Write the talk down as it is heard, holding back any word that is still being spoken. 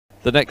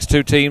The next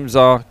two teams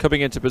are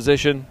coming into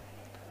position.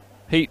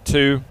 Heat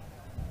 2.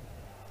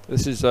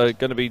 This is going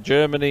to be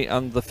Germany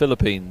and the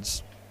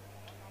Philippines.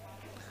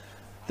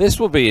 This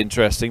will be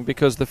interesting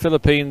because the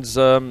Philippines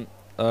are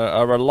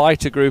a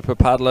lighter group of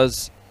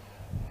paddlers.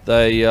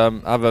 They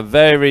have a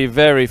very,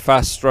 very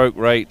fast stroke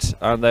rate,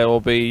 and they will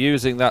be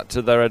using that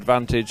to their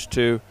advantage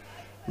to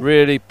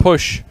really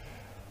push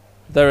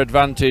their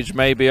advantage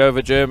maybe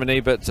over Germany.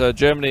 But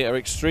Germany are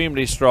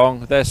extremely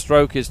strong. Their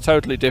stroke is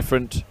totally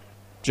different.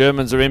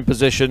 Germans are in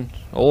position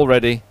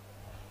already.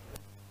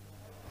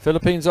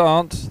 Philippines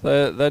aren't.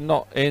 They're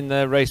not in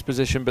their race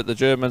position, but the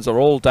Germans are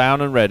all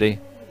down and ready.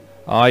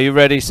 Are you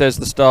ready, says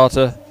the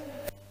starter.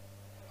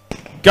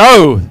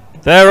 Go!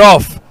 They're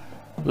off.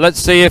 Let's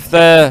see if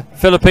the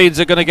Philippines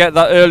are going to get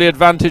that early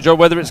advantage or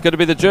whether it's going to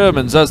be the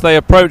Germans. As they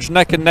approach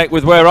neck and neck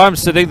with where I'm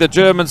sitting, the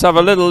Germans have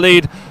a little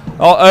lead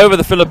over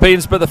the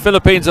Philippines, but the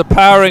Philippines are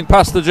powering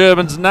past the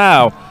Germans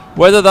now.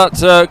 Whether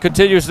that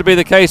continues to be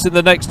the case in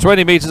the next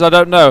 20 metres, I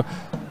don't know.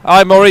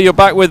 Hi, Maury, you're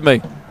back with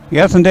me.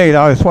 Yes, indeed.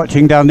 I was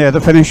watching down there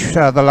the finish,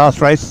 the last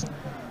race.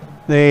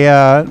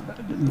 The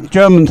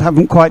Germans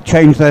haven't quite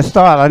changed their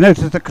style. I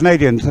noticed the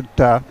Canadians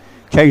had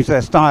changed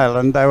their style,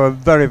 and they were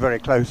very, very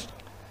close.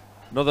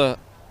 Another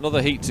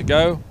heat to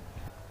go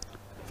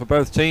for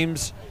both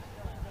teams,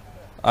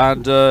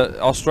 and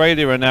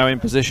Australia are now in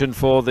position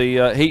for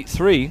the heat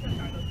 3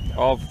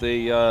 of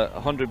the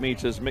 100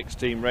 metres mixed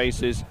team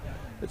races.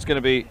 It's going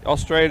to be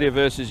Australia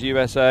versus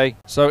USA.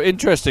 So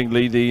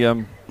interestingly,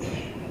 the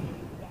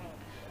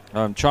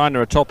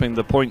China are topping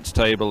the points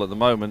table at the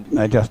moment.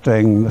 They're just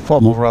doing the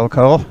formal roll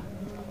call.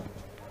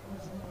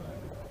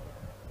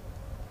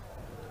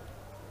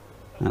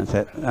 That's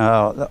it.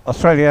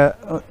 Australia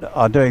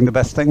are doing the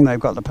best thing. They've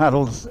got the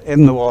paddles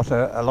in the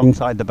water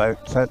alongside the boat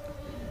set.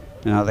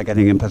 Now they're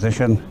getting in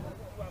position.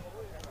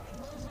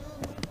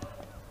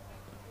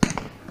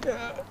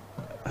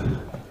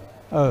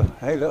 Oh,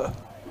 hey, look.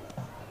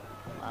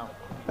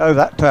 Oh,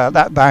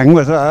 that bang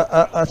was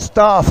a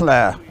star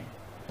flare,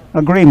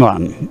 a green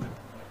one.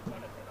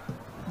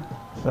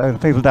 So the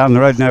people down the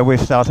road know we've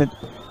started.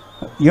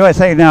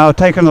 USA now have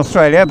taken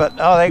Australia, but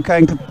are they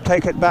going to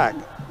take it back?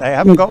 They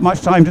haven't got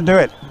much time to do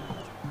it.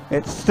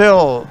 It's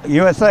still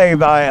USA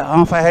by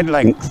half a head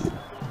length.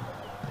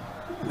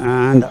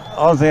 And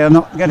Aussie are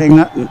not getting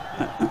that.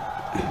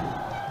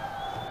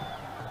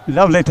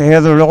 Lovely to hear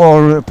the raw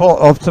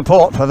report of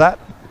support for that.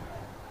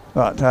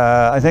 But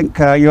I think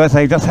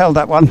USA just held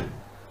that one.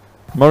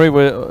 Murray,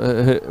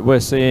 we're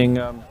seeing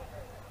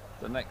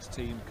the next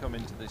team come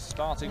into the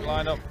starting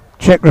lineup.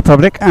 Czech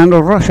Republic and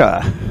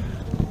Russia.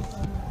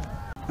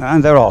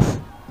 And they're off.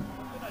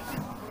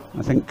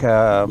 I think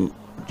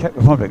Czech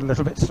Republic a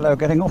little bit slow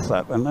getting off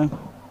that one though.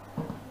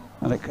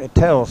 And it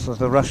tells that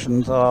the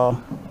Russians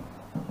are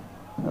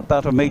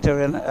about a metre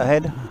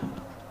ahead.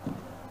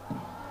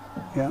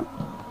 Yeah.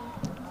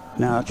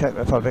 Now Czech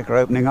Republic are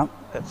opening up.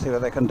 Let's see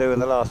what they can do in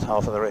the last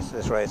half of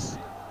this race.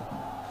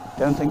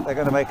 Don't think they're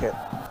going to make it.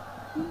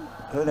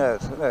 Who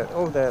knows? Who knows?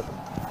 Oh, they're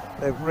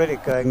really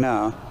going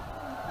now.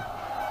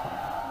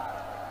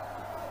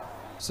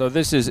 So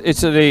this is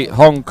Italy,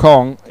 Hong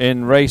Kong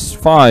in race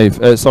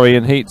 5. Sorry,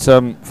 in heat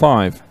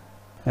 5.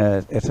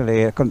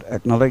 Italy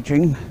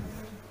acknowledging,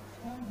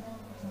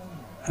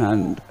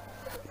 and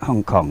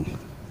Hong Kong.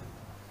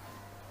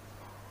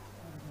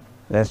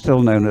 They're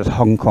still known as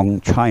Hong Kong,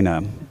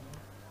 China,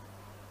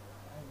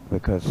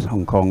 because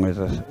Hong Kong is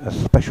a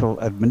special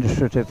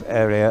administrative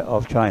area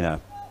of China.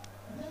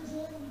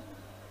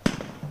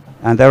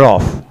 And they're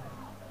off.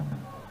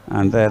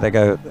 And there they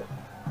go.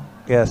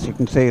 Yes, you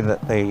can see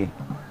that the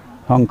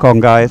Hong Kong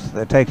guys,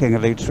 they're taking a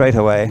lead straight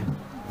away.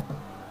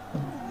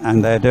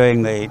 And they're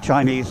doing the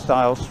Chinese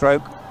style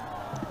stroke.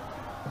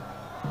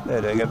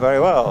 They're doing it very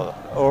well.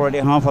 Already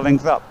half a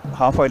length up,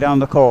 halfway down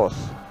the course.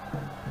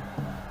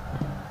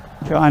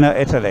 China,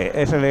 Italy.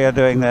 Italy are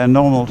doing their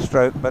normal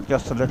stroke, but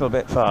just a little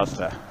bit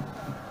faster.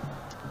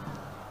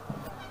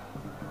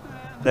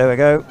 There we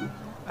go.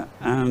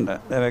 And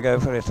there we go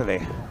for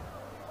Italy.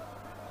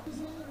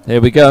 Here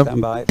we go.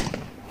 Stand by.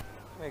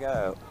 Here we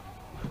go.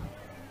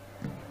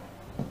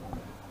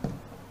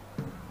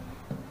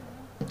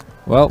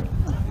 Well,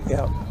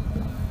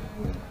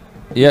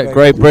 yeah,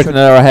 Great Britain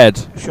are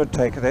ahead. Should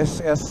take this,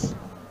 yes.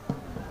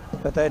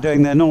 But they're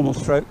doing their normal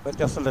stroke, but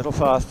just a little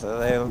faster.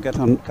 They'll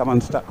come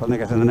unstuck when they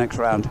get in the next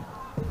round.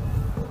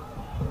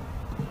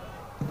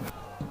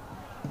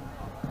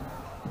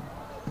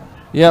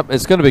 Yep,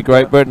 it's going to be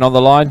Great Britain on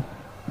the line.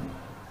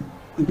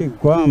 Indeed,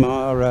 Guam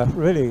are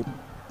really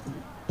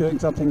doing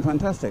something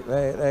fantastic.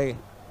 They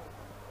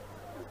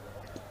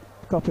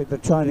copied the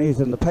Chinese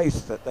in the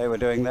pace that they were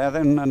doing there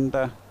then, and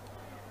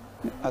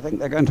I think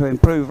they're going to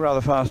improve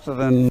rather faster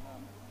than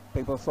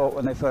people thought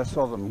when they first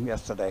saw them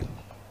yesterday.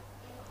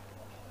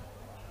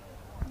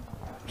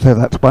 So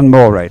that's one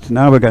more race.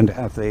 Now we're going to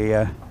have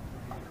the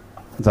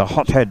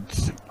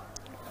hotheads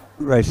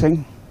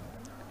racing,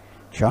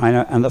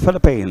 China and the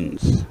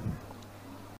Philippines.